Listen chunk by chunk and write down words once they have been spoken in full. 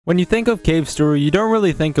When you think of Cave Story, you don't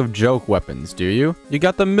really think of joke weapons, do you? You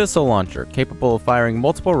got the missile launcher, capable of firing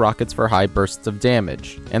multiple rockets for high bursts of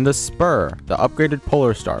damage, and the Spur, the upgraded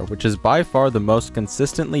Polar Star, which is by far the most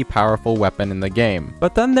consistently powerful weapon in the game.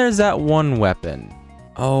 But then there's that one weapon.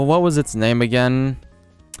 Oh, what was its name again?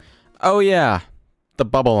 Oh yeah, the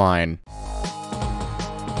Bubbline.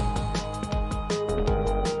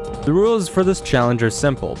 The rules for this challenge are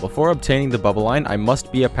simple. Before obtaining the Bubbline, I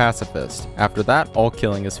must be a pacifist. After that, all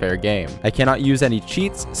killing is fair game. I cannot use any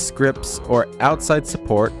cheats, scripts, or outside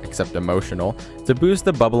support, except emotional, to boost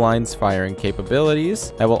the Bubbline's firing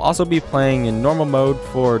capabilities. I will also be playing in normal mode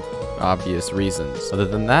for obvious reasons. Other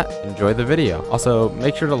than that, enjoy the video. Also,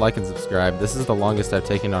 make sure to like and subscribe. This is the longest I've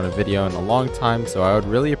taken on a video in a long time, so I would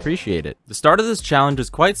really appreciate it. The start of this challenge is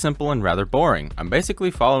quite simple and rather boring. I'm basically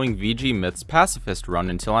following VG Myth's pacifist run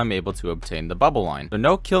until I'm able to obtain the Bubbline. So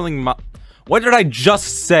no killing What did I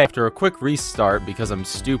just say? After a quick restart, because I'm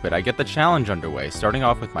stupid, I get the challenge underway, starting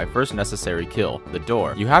off with my first necessary kill, the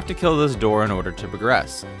door. You have to kill this door in order to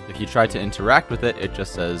progress. If you try to interact with it, it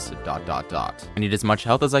just says ... I need as much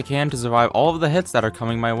health as I can to survive all of the hits that are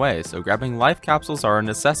coming my way, so grabbing life capsules are a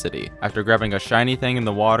necessity. After grabbing a shiny thing in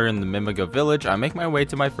the water in the Mimiga village, I make my way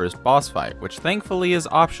to my first boss fight, which thankfully is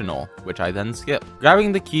optional, which I then skip.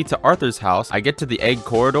 Grabbing the key to Arthur's house, I get to the egg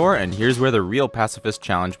corridor, and here's where the real pacifist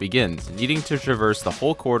challenge begins. Needing to traverse the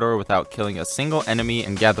whole corridor without killing a single enemy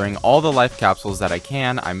and gathering all the life capsules that I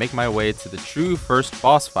can, I make my way to the true first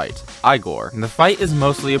boss fight, Igor. And the fight is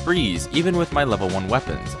mostly a breeze, even with my level 1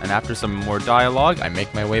 weapons, and after some more dialogue, I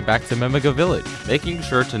make my way back to Mimiga village, making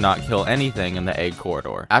sure to not kill anything in the egg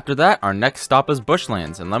corridor. After that, our next stop is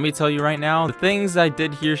Bushlands, and let me tell you right now, the things I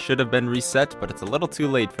did here should have been reset, but it's a little too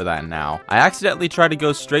late for that now. I accidentally tried to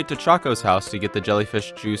go straight to Choco's house to get the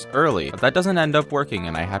jellyfish juice early, but that doesn't end up working,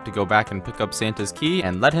 and I have to go back and pick up Santa's key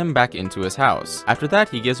and let him back into his house. After that,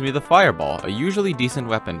 he gives me the fireball, a usually decent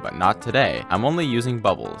weapon, but not today. I'm only using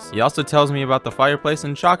bubbles. He also tells me about the fireplace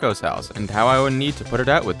in Choco's house and how I would need to put it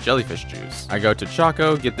out with jellyfish juice. I go to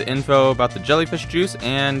Choco, get the info about the jellyfish juice,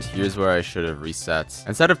 and here's where I should have reset.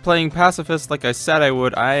 Instead of playing pacifist like I said I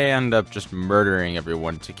would, I end up just murdering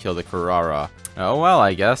everyone to kill the Carrara. Oh well,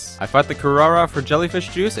 I guess. I fight the Carrara for jellyfish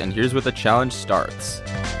juice, and here's where the challenge starts.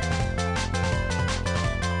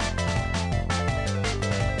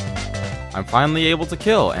 I'm finally able to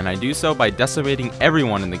kill, and I do so by decimating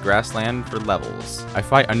everyone in the Grassland for levels. I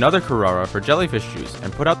fight another Carrara for jellyfish juice,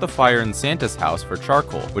 and put out the fire in Santa's house for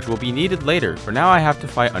charcoal, which will be needed later. For now I have to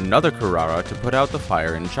fight another Carrara to put out the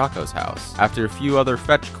fire in Choco's house. After a few other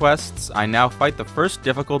fetch quests, I now fight the first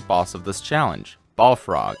difficult boss of this challenge,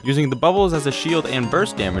 Balfrog. Using the bubbles as a shield and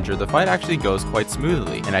burst damager, the fight actually goes quite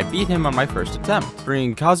smoothly, and I beat him on my first attempt.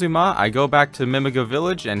 Freeing Kazuma, I go back to Mimiga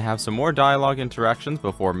village and have some more dialogue interactions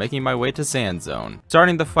before making my way to Sand Zone.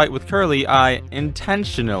 Starting the fight with Curly, I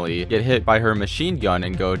intentionally get hit by her machine gun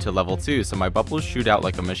and go to level 2, so my bubbles shoot out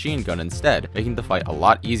like a machine gun instead, making the fight a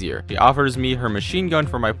lot easier. She offers me her machine gun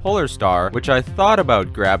for my Polar Star, which I thought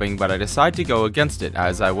about grabbing, but I decide to go against it,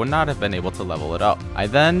 as I would not have been able to level it up. I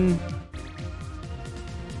then...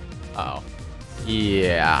 Oh.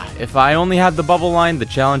 Yeah, if I only had the Bubbline, the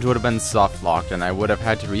challenge would have been soft locked and I would have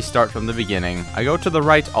had to restart from the beginning. I go to the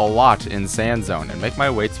right a lot in Sand Zone and make my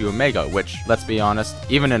way to Omega, which, let's be honest,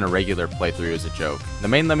 even in a regular playthrough is a joke. The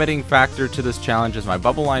main limiting factor to this challenge is my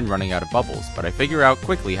Bubbline running out of bubbles, but I figure out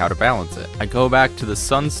quickly how to balance it. I go back to the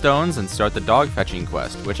Sunstones and start the dog fetching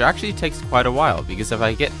quest, which actually takes quite a while because if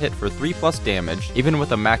I get hit for 3+ damage, even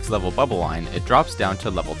with a max level Bubbline, it drops down to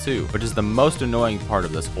level 2, which is the most annoying part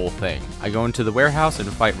of this whole thing. I go into the warehouse and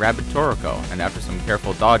fight Rabbit Toroko, and after some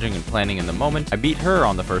careful dodging and planning in the moment, I beat her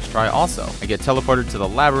on the first try also. I get teleported to the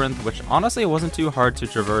Labyrinth, which honestly wasn't too hard to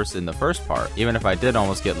traverse in the first part, even if I did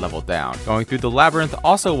almost get leveled down. Going through the Labyrinth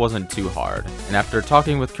also wasn't too hard, and after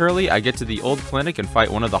talking with Curly, I get to the old clinic and fight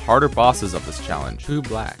one of the harder bosses of this challenge, True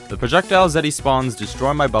Black. The projectiles that he spawns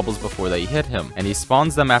destroy my bubbles before they hit him, and he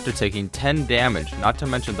spawns them after taking 10 damage, not to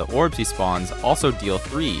mention the orbs he spawns also deal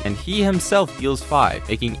 3, and he himself deals 5,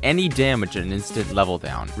 making any damage an instant level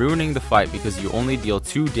down, ruining the fight because you only deal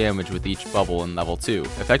 2 damage with each bubble in level 2,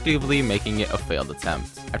 effectively making it a failed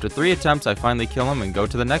attempt. After 3 attempts, I finally kill him and go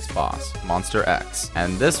to the next boss, Monster X.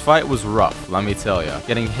 And this fight was rough, let me tell ya.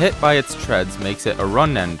 Getting hit by its treads makes it a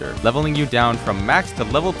run ender, leveling you down from max to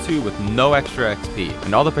level 2 with no extra XP,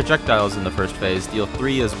 and all the projectiles in the first phase deal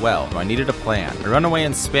 3 as well, so I needed a plan. I run away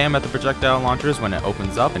and spam at the projectile launchers when it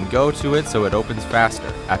opens up and go to it so it opens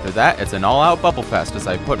faster. After that, it's an all-out bubble fest as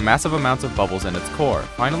I put massive amounts of bubbles bubbles in its core,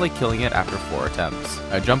 finally killing it after 4 attempts.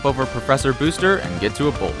 I jump over Professor Booster and get to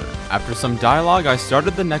a boulder. After some dialogue, I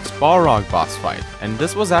started the next Balrog boss fight, and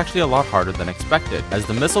this was actually a lot harder than expected, as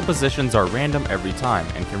the missile positions are random every time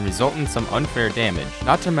and can result in some unfair damage.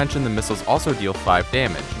 Not to mention the missiles also deal 5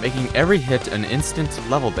 damage, making every hit an instant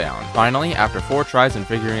level down. Finally, after 4 tries and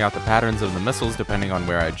figuring out the patterns of the missiles depending on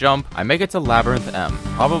where I jump, I make it to Labyrinth M,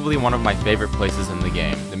 probably one of my favorite places in the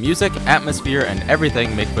game. The music, atmosphere, and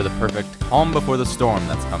everything make for the perfect calm before the storm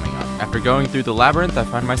that's coming up. After going through the labyrinth, I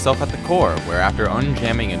find myself at the core, where after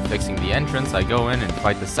unjamming and fixing the entrance, I go in and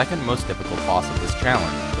fight the second most difficult boss of this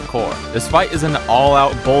challenge, the core. This fight is an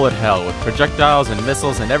all-out bullet hell, with projectiles and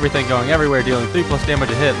missiles and everything going everywhere, dealing 3+ damage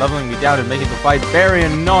a hit, leveling me down and making the fight very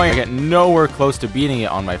annoying. I get nowhere close to beating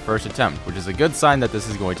it on my first attempt, which is a good sign that this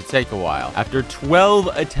is going to take a while. After 12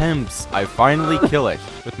 attempts, I finally kill it,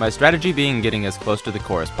 with my strategy being getting as close to the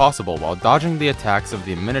core as possible while dodging the attacks of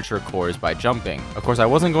the miniature cores by jumping. Of course, I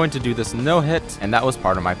wasn't going to do this no-hit, and that was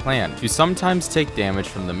part of my plan, to sometimes take damage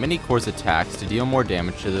from the mini-core's attacks to deal more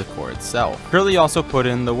damage to the core itself. Curly also put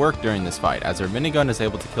in the work during this fight, as her minigun is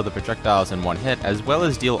able to kill the projectiles in one hit, as well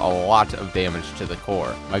as deal a lot of damage to the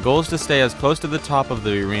core. My goal is to stay as close to the top of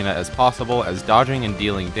the arena as possible, as dodging and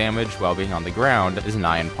dealing damage while being on the ground is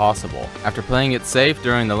nigh impossible. After playing it safe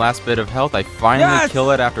during the last bit of health, I finally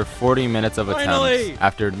kill it after 40 minutes of attempts.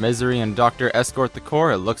 After Misery and Doctor escort the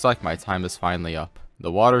core, it looks like my time is finally up.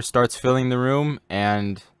 The water starts filling the room,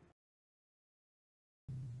 and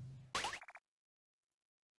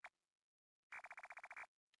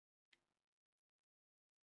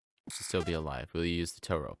should still be alive. Will you use the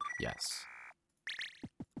tow rope? Yes.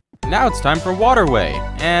 Now it's time for Waterway,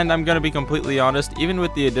 and I'm gonna be completely honest, even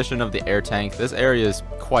with the addition of the air tank, this area is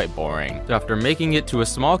quite boring. So after making it to a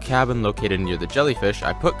small cabin located near the jellyfish,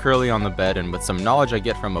 I put Curly on the bed, and with some knowledge I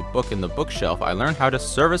get from a book in the bookshelf, I learn how to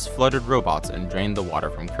service flooded robots and drain the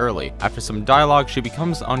water from Curly. After some dialogue, she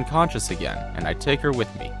becomes unconscious again, and I take her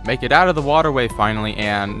with me. Make it out of the Waterway finally,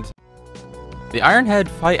 and the Ironhead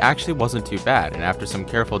fight actually wasn't too bad, and after some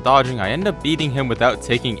careful dodging, I end up beating him without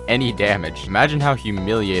taking any damage. Imagine how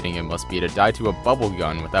humiliating it must be to die to a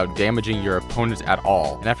bubblegun without damaging your opponent at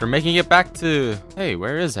all. And after making it back to... Hey,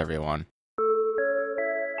 where is everyone?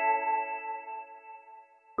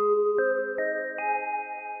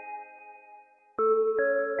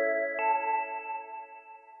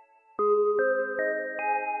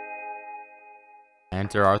 I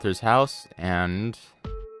enter Arthur's house, and...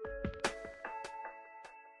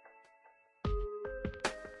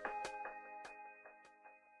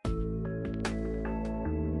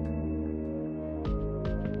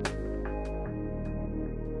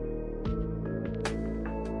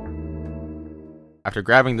 After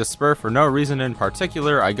grabbing the Spur for no reason in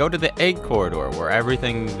particular, I go to the egg corridor where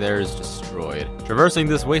everything there is destroyed. Traversing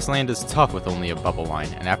this wasteland is tough with only a bubbleline,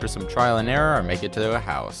 and after some trial and error, I make it to a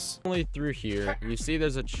house. Normally through here, you see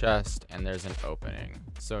there's a chest and there's an opening.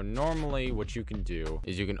 So normally what you can do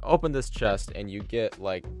is you can open this chest and you get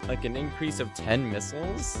like an increase of 10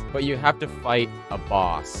 missiles, but you have to fight a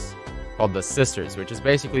boss called the Sisters, which is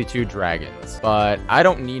basically 2 dragons. But I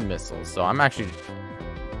don't need missiles, so I'm actually...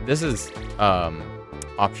 This is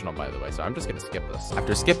optional, by the way, so I'm just gonna skip this.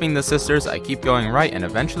 After skipping the Sisters, I keep going right and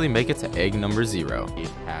eventually make it to egg number 0.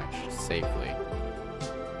 Hatched safely.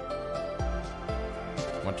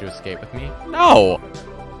 Want to escape with me? No!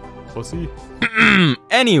 Pussy.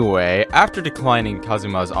 Anyway, after declining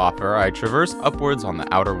Kazuma's offer, I traverse upwards on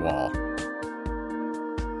the outer wall.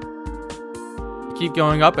 I keep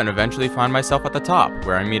going up and eventually find myself at the top,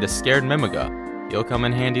 where I meet a scared Mimiga. He'll come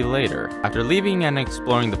in handy later. After leaving and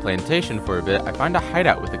exploring the plantation for a bit, I find a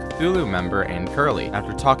hideout with a Cthulhu member and Curly.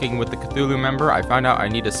 After talking with the Cthulhu member, I find out I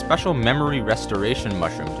need a special memory restoration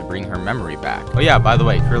mushroom to bring her memory back. Oh yeah, by the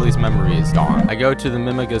way, Curly's memory is gone. I go to the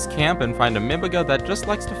Mimiga's camp and find a Mimiga that just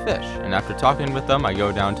likes to fish, and after talking with them, I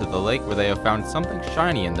go down to the lake where they have found something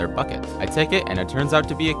shiny in their bucket. I take it, and it turns out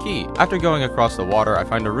to be a key. After going across the water, I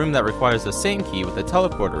find a room that requires the same key with a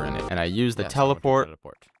teleporter in it, and I use the teleport.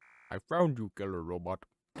 I found you, killer robot.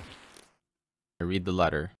 I read the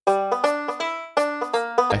letter.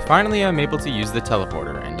 I finally am able to use the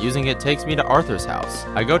teleporter, and using it takes me to Arthur's house.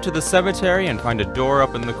 I go to the cemetery and find a door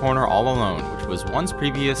up in the corner all alone, which was once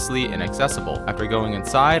previously inaccessible. After going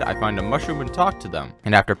inside, I find a mushroom and talk to them.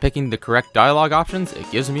 And after picking the correct dialogue options, it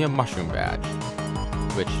gives me a mushroom badge,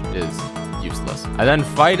 which is useless. I then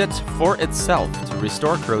fight it for itself to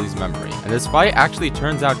restore Curly's memory, and this fight actually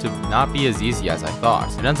turns out to not be as easy as I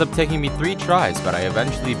thought. It ends up taking me 3 tries, but I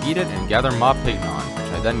eventually beat it and gather Mob Pignon,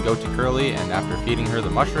 which I then go to Curly, and after feeding her the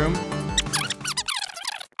mushroom,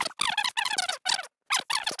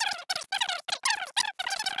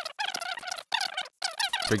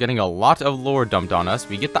 After getting a lot of lore dumped on us,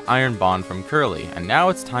 we get the Iron Bond from Curly, and now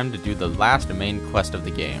it's time to do the last main quest of the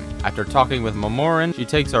game. After talking with Momorin, she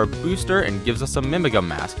takes our booster and gives us a Mimiga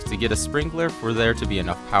mask to get a sprinkler for there to be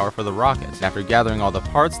enough power for the rocket. And after gathering all the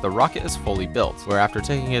parts, the rocket is fully built, where after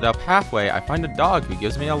taking it up halfway, I find a dog who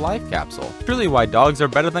gives me a life capsule. Truly why dogs are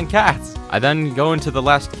better than cats. I then go into the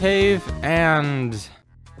last cave, and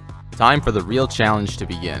time for the real challenge to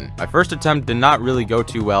begin. My first attempt did not really go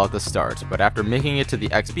too well at the start, but after making it to the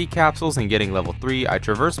XP capsules and getting level 3, I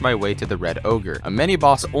traversed my way to the Red Ogre, a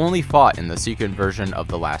mini-boss only fought in the secret version of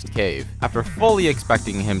the last cave. After fully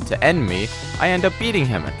expecting him to end me, I end up beating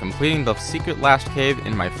him and completing the secret last cave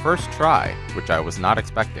in my first try, which I was not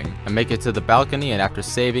expecting. I make it to the balcony, and after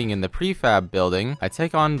saving in the prefab building, I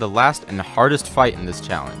take on the last and hardest fight in this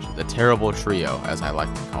challenge, the Terrible Trio, as I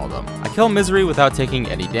like to call them. I kill Misery without taking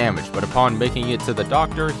any damage, but upon making it to the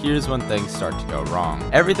doctor, here's when things start to go wrong.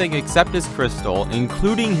 Everything except his crystal,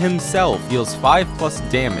 including himself, deals 5+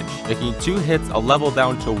 damage, making 2 hits a level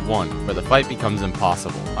down to 1, where the fight becomes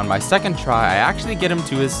impossible. On my second try, I actually get him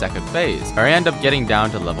to his second phase, where I end up getting down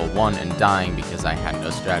to level 1 and dying because I had no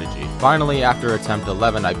strategy. Finally, after attempt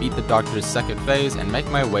 11, I beat the doctor's second phase and make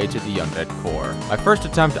my way to the Undead Core. My first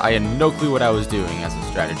attempt, I had no clue what I was doing as a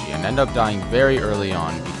strategy and end up dying very early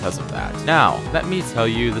on because of that. Now, let me tell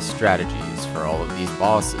you the strategies for all of these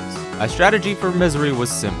bosses. My strategy for Misery was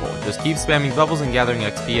simple, just keep spamming bubbles and gathering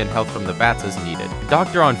XP and health from the bats as needed. The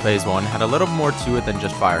Doctor on phase 1 had a little more to it than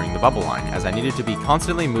just firing the Bubbline, as I needed to be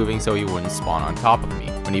constantly moving so he wouldn't spawn on top of me.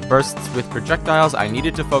 When he bursts with projectiles, I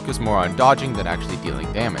needed to focus more on dodging than actually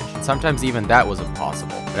dealing damage, and sometimes even that was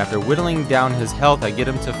impossible. But after whittling down his health, I get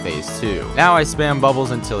him to phase 2. Now I spam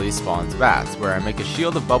bubbles until he spawns bats, where I make a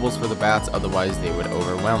shield of bubbles for the bats, otherwise they would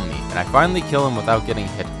overwhelm me, and I finally kill him without getting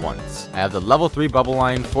hit once. I have the level 3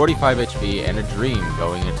 Bubbline, 45 HP, and a dream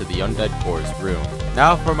going into the Undead Core's room.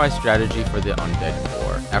 Now for my strategy for the Undead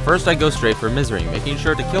Core. At first I go straight for Misery, making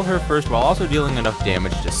sure to kill her first while also dealing enough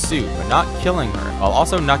damage to Sue, but not killing her, while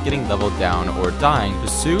also not getting leveled down or dying to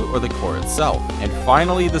Sue or the core itself. And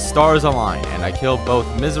finally the stars align, and I kill both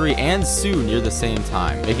Misery and Sue near the same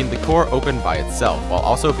time, making the core open by itself, while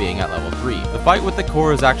also being at level 3. The fight with the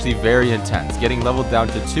core is actually very intense, getting leveled down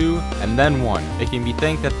to 2 and then 1, making me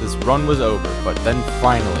think that this run was over, but then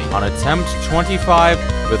finally, on attempt 25,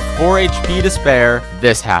 with 4 HP to spare,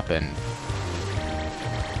 this happened.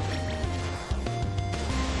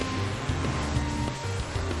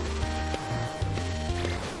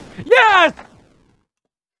 Yes!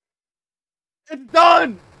 It's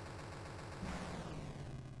done!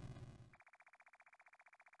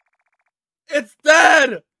 It's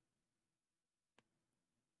dead!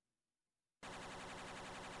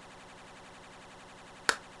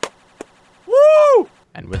 Woo!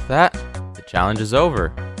 And with that, the challenge is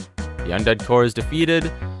over. The Undead Core is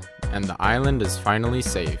defeated, and the island is finally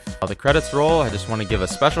safe. While the credits roll, I just want to give a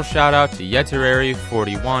special shout out to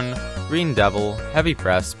Yeterary41, Green Devil, Heavy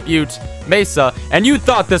Press, Butte, Mesa, and you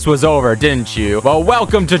thought this was over, didn't you? Well,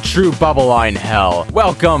 welcome to true Bubbline hell.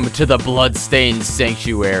 Welcome to the Bloodstained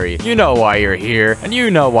Sanctuary. You know why you're here, and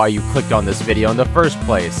you know why you clicked on this video in the first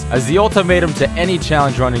place, as the ultimatum to any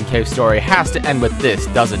challenge run in Cave Story has to end with this,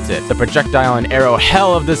 doesn't it? The projectile and arrow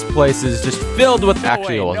hell of this place is just filled with—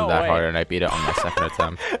 Actually, it wasn't that hard, and I beat it on my second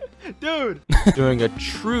attempt. Dude! Doing a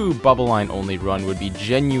true Bubbline only run would be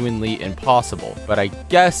genuinely impossible, but I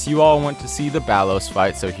guess you all want to see the Balos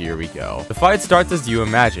fight, so here we go. The fight starts as you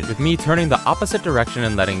imagined, with me turning the opposite direction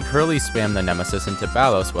and letting Curly spam the Nemesis into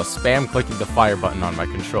Balos while spam clicking the fire button on my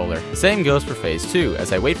controller. The same goes for phase 2,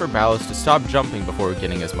 as I wait for Balos to stop jumping before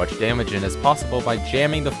getting as much damage in as possible by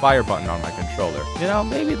jamming the fire button on my controller. You know,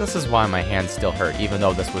 maybe this is why my hands still hurt, even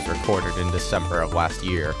though this was recorded in December of last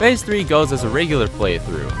year. Phase 3 goes as a regular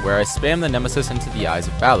playthrough, where I spam the Nemesis into the eyes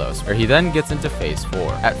of Balos, where he then gets into phase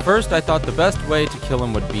 4. At first, I thought the best way to kill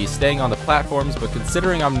him would be staying on the platforms, but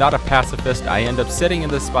considering I'm not a pacifist, I end up sitting in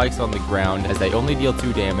the spikes on the ground as they only deal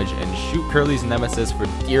 2 damage and shoot Curly's Nemesis for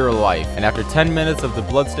dear life. And after 10 minutes of the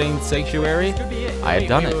Bloodstained Sanctuary, I had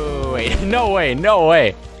done it. Wait, no way, no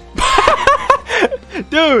way.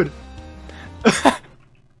 Dude!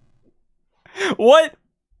 What?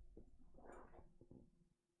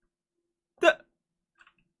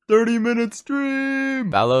 30-minute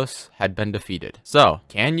stream! Balos had been defeated. So,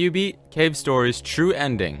 can you beat Cave Story's true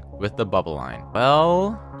ending with the Bubbline?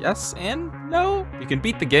 Well, yes and no. You can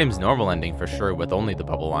beat the game's normal ending for sure with only the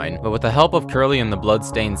Bubbline, but with the help of Curly and the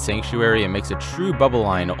Bloodstained Sanctuary, it makes a true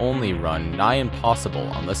Bubbline only run nigh impossible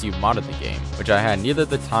unless you've modded the game, which I had neither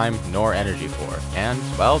the time nor energy for. And,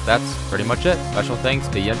 well, that's pretty much it. Special thanks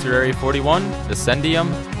to Yenterary41,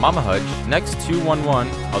 Descendium, Mama Hudge,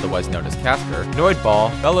 Next211, otherwise known as Casper,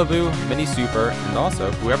 Noidball, Bellaboo, Mini Super, and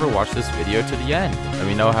also whoever watched this video to the end. Let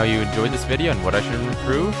me know how you enjoyed this video and what I should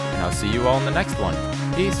improve, and I'll see you all in the next one.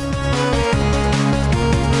 Peace!